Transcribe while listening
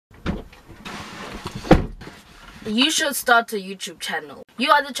You should start a YouTube channel. You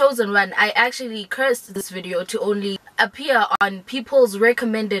are the chosen one. I actually cursed this video to only appear on people's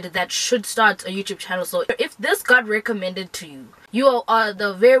recommended that should start a YouTube channel. So if this got recommended to you, you are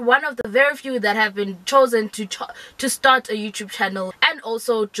one of the very few that have been chosen to start a YouTube channel and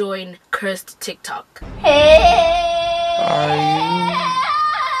also join cursed TikTok.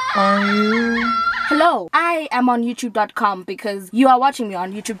 Are you? Hello, I am on youtube.com because you are watching me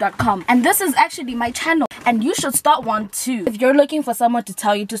on youtube.com, and this is actually my channel, and you should start one too. If you're looking for someone to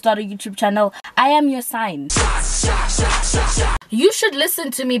tell you to start a YouTube channel, I am your sign. You should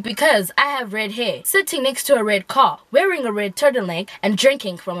listen to me because I have red hair, sitting next to a red car, wearing a red turtleneck, and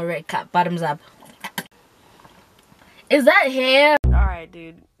drinking from a red cup. Bottoms up. Is that hair? Alright,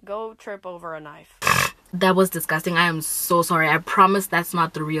 dude. Go trip over a knife. That was disgusting. I am so sorry. I promise that's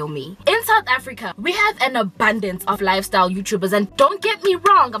not the real me. In South Africa, we have an abundance of lifestyle YouTubers, and don't get me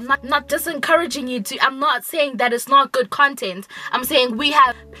wrong, I'm not disencouraging you to. I'm not saying that it's not good content. I'm saying we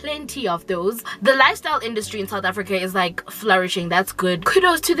have plenty of those. The lifestyle industry in South Africa is like flourishing. That's good.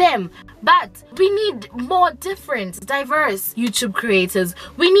 Kudos to them. But we need more different, diverse YouTube creators.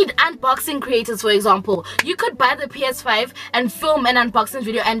 We need unboxing creators, for example. You could buy the PS5 and film an unboxing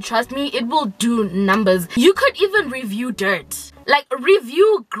video, and trust me, it will do numbers. You could even review dirt. Like,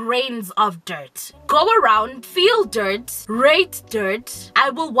 review grains of dirt. Go around, feel dirt, rate dirt.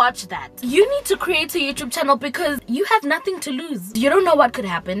 I will watch that. You need to create a YouTube channel because you have nothing to lose. You don't know what could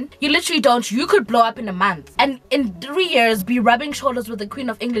happen. You literally don't. You could blow up in a month, and in 3 years be rubbing shoulders with the Queen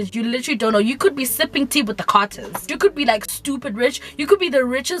of English. You literally don't know. You could be sipping tea with the Carters. You could be like stupid rich. You could be the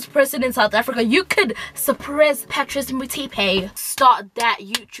richest person in South Africa. You could suppress Patrice Mutipe. Start that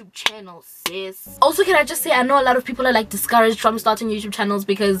YouTube channel, sis. Also, can I just say, I know a lot of people are like discouraged from starting YouTube channels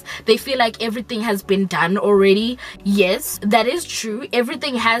because they feel like everything has been done already. Yes, that is true.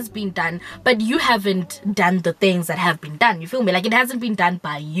 Everything has been done, but you haven't done the things that have been done. You feel me? Like, it hasn't been done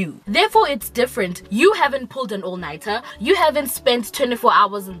by you. Therefore, it's different. You haven't pulled an all-nighter. You haven't spent 24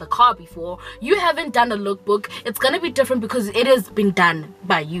 hours in the car before. You haven't done a lookbook. It's gonna be different because it has been done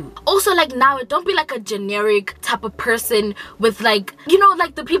by you. Also, like, now, don't be like a generic type of person with, like, you know,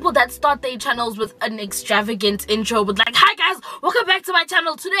 like the people that start their channels with an extravagant intro with like, hi guys, welcome back to my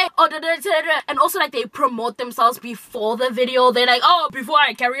channel today. Oh, and also like they promote themselves before the video. They're like, oh, before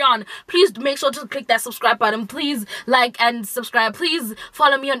I carry on, please make sure to click that subscribe button. Please like and subscribe. Please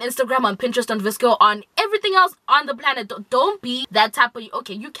follow me on Instagram, on Pinterest, on Visco, on everything else on the planet. Don't be that type of,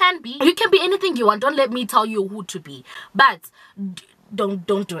 okay, you can be anything you want. Don't let me tell you who to be, but don't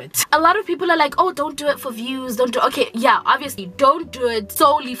do it. A lot of people are like, oh, don't do it for views, don't do. Okay, yeah, obviously don't do it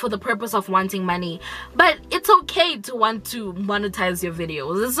solely for the purpose of wanting money, but it's okay to want to monetize your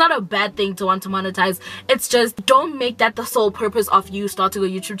videos. It's not a bad thing to want to monetize. It's just, don't make that the sole purpose of you starting a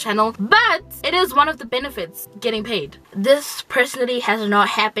YouTube channel. But it is one of the benefits, getting paid. This personally has not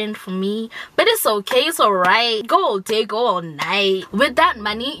happened for me, but it's okay. It's all right. Go all day, go all night. With that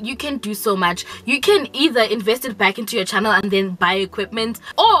money, you can do so much. You can either invest it back into your channel and then buy equipment,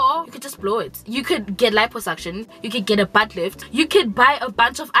 or you could just blow it. You could get liposuction, you could get a butt lift, you could buy a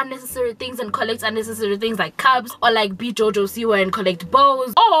bunch of unnecessary things and collect unnecessary things like cubs, or like be Jojo Siwa and collect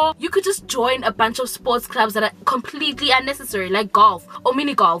bows, or you could just join a bunch of sports clubs that are completely unnecessary, like golf or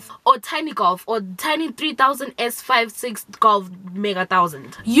mini golf or tiny golf or tiny 3000 S56 golf mega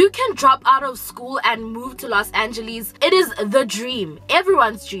 1000. You can drop out of school and move to Los Angeles. It is the dream,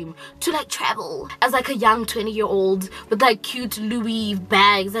 everyone's dream, to like travel as like a young 20-year-old with like cute Louis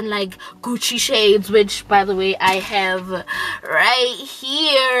bags and like Gucci shades, which by the way I have right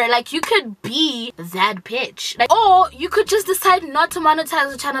here. Like, you could be that bitch, like, or you could just decide not to monetize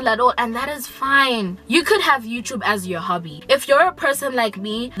the channel at all, and that is fine. You could have YouTube as your hobby. If you're a person like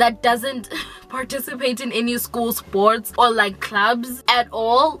me that doesn't participate in any school sports or like clubs at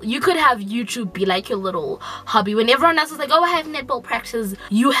all, you could have YouTube be like your little hobby. When everyone else is like, oh, I have netball practice,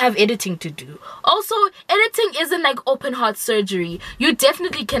 you have editing to do. Also, editing isn't like open heart surgery. You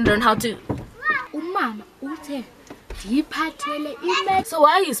definitely can learn how to. So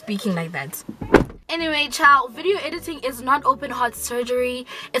why are you speaking like that? Anyway, child, video editing is not open heart surgery.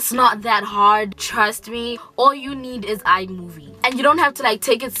 It's not that hard, trust me. All you need is iMovie, and you don't have to like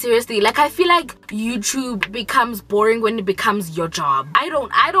take it seriously. Like, I feel like YouTube becomes boring when it becomes your job. I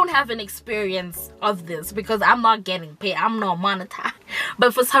don't have an experience of this because I'm not getting paid, I'm not monetized,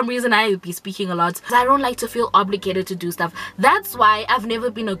 but for some reason I be speaking a lot. I don't like to feel obligated to do stuff. That's why I've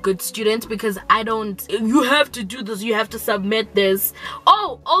never been a good student, because I don't, you have to do this, you have to submit this.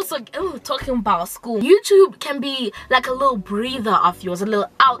 Oh, also, talking about school, YouTube can be like a little breather of yours, a little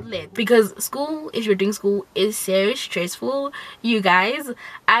outlet, because school, if you're doing school, is so stressful. You guys,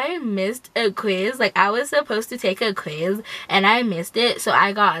 I missed a quiz. Like, I was supposed to take a quiz and I missed it, so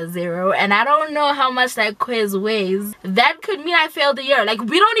I got a 0, and I don't know how much that quiz weighs. That could mean I failed the year. Like,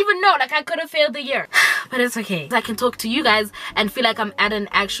 we don't even know. Like, I could have failed the year. But it's okay. I can talk to you guys and feel like I'm at an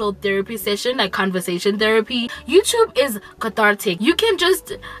actual therapy session, like conversation therapy. YouTube is cathartic. You can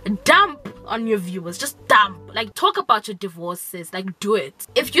just dump on your viewers. Just dump. Like, talk about your divorces. Like, do it.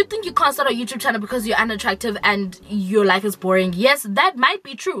 If you think you can't start a YouTube channel because you're unattractive and your life is boring, yes, that might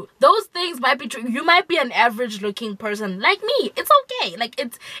be true. Those things might be true. You might be an average looking person like me. It's okay. Like,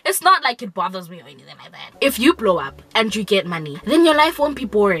 it's not like it bothers me or anything like that. If you blow up and you get money, then your life won't be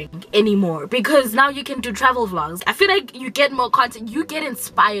boring anymore, because now you can do travel vlogs. I feel like you get more content. You get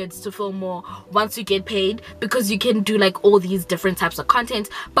inspired to film more once you get paid, because you can do like all these different types of content.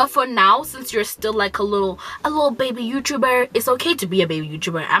 But for now, since you're still like a little baby YouTuber, it's okay to be a baby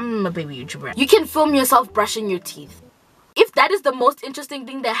YouTuber. I'm a baby YouTuber. You can film yourself brushing your teeth. If that is the most interesting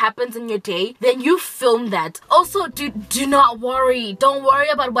thing that happens in your day, then you film that. Also, do not worry. Don't worry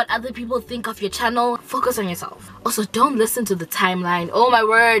about what other people think of your channel. Focus on yourself. Also, don't listen to the timeline. Oh my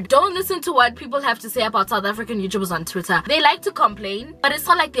word. Don't listen to what people have to say about South African YouTubers on Twitter. They like to complain, but it's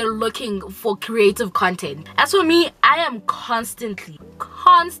not like they're looking for creative content. As for me, I am constantly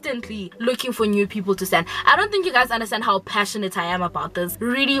looking for new people to stand. I don't think you guys understand how passionate I am about this.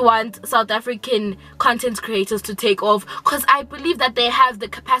 Really want South African content creators to take off, because I believe that they have the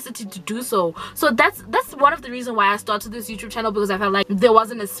capacity to do so. So that's one of the reasons why I started this YouTube channel, because I felt like there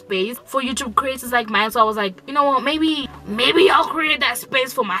wasn't a space for YouTube creators like mine. So I was like, you know what, maybe I'll create that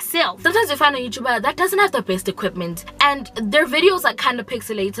space for myself. Sometimes you find a YouTuber that doesn't have the best equipment and their videos are kind of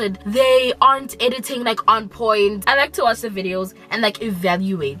pixelated. They aren't editing like on point. I like to watch the videos and like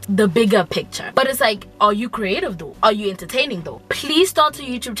evaluate the bigger picture. But it's like, are you creative though? Are you entertaining though? Please start a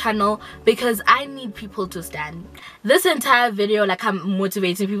YouTube channel, because I need people to stand. This entire video, like, I'm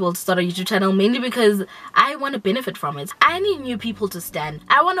motivating people to start a YouTube channel mainly because I want to benefit from it. I need new people to stand.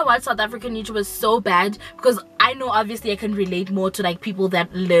 I want to watch South African YouTubers so bad, because I know obviously I can relate more to like people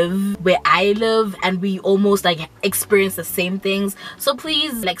that live where I live and we almost like experience the same things. So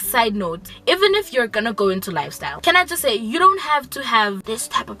please, like, side note, even if you're gonna go into lifestyle, can I just say, you don't have to have this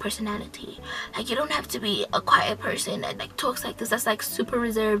type of personality. Like, you don't have to be a quiet person that like talks like this, that's like super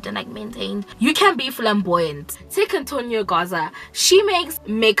reserved and like maintained. You can be flamboyant. Take Antonio Gaza. She makes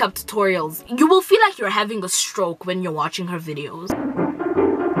makeup tutorials. You will feel like you're having a stroke when you're watching her videos.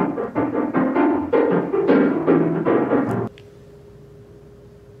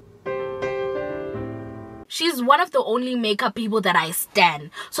 She's one of the only makeup people that I stan.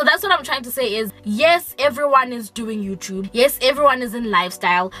 So that's what I'm trying to say is, yes, everyone is doing YouTube. Yes, everyone is in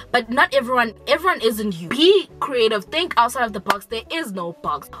lifestyle, but not everyone isn't you. Be creative. Think outside of the box. There is no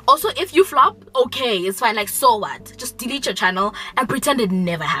box. Also, if you flop, okay, it's fine. Like, so what? Just delete your channel and pretend it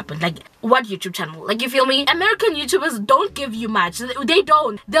never happened. Like, what YouTube channel? Like, you feel me? American YouTubers don't give you much. They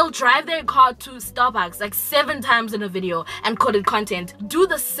don't. They'll drive their car to Starbucks like 7 times in a video and call it content. Do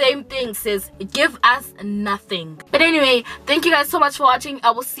the same thing, sis. Give us nothing. But anyway, thank you guys so much for watching.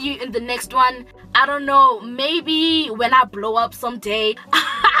 I will see you in the next one. I don't know, maybe when I blow up someday.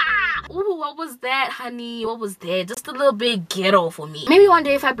 Ooh, what was that, honey? What was that? Just a little bit ghetto for me. Maybe one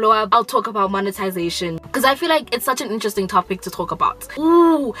day if I blow up, I'll talk about monetization, because I feel like it's such an interesting topic to talk about.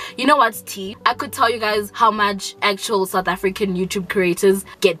 Ooh, you know what's tea? I could tell you guys how much actual South African YouTube creators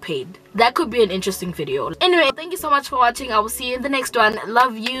get paid. That could be an interesting video. Anyway, thank you so much for watching. I will see you in the next one.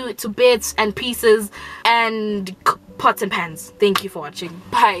 Love you to bits and pieces and pots and pans. Thank you for watching.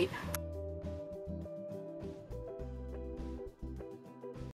 Bye.